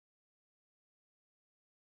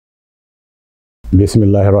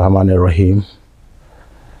Bismillahirrahmanirrahim.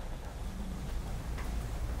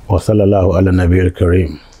 Wa sallallahu ala nabiyil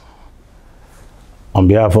kareem. On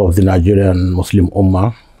behalf of the Nigerian Muslim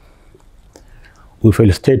Ummah, we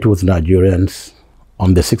felicitate with Nigerians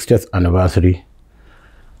on the 60th anniversary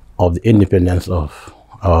of the independence of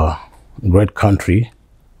our great country,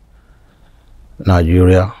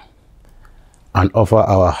 Nigeria, and offer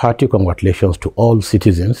our hearty congratulations to all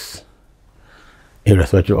citizens,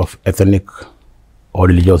 irrespective of ethnic or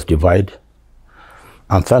religious divide,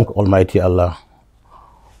 and thank Almighty Allah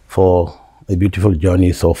for a beautiful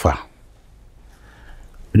journey so far.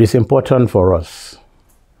 It is important for us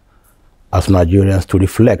as Nigerians to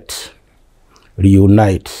reflect,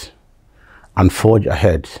 reunite, and forge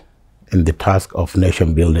ahead in the task of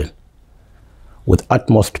nation building with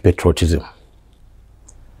utmost patriotism.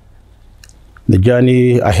 The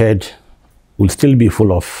journey ahead will still be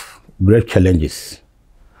full of great challenges,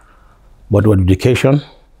 but with dedication,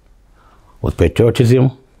 with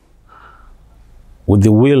patriotism, with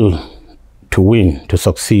the will to win, to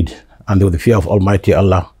succeed, and with the fear of Almighty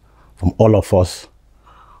Allah from all of us,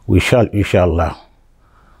 we shall, inshallah,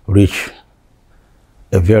 reach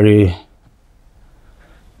a very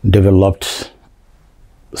developed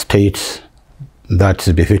state that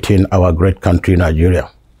is befitting our great country, Nigeria.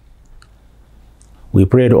 We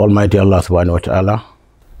pray to Almighty Allah subhanahu wa ta'ala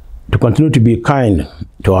to continue to be kind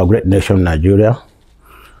to our great nation, Nigeria,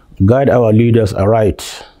 guide our leaders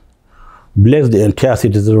aright, bless the entire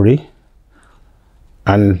citizenry,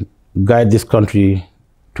 and guide this country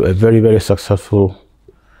to a very, very successful,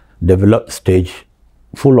 developed stage,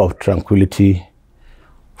 full of tranquility,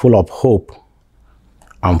 full of hope,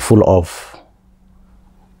 and full of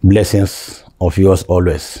blessings of yours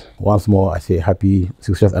always. Once more, I say happy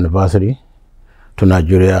 60th anniversary to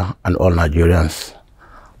Nigeria and all Nigerians.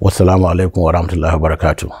 Wassalamu alaikum wa rahmatullahi wa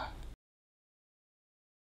barakatuh.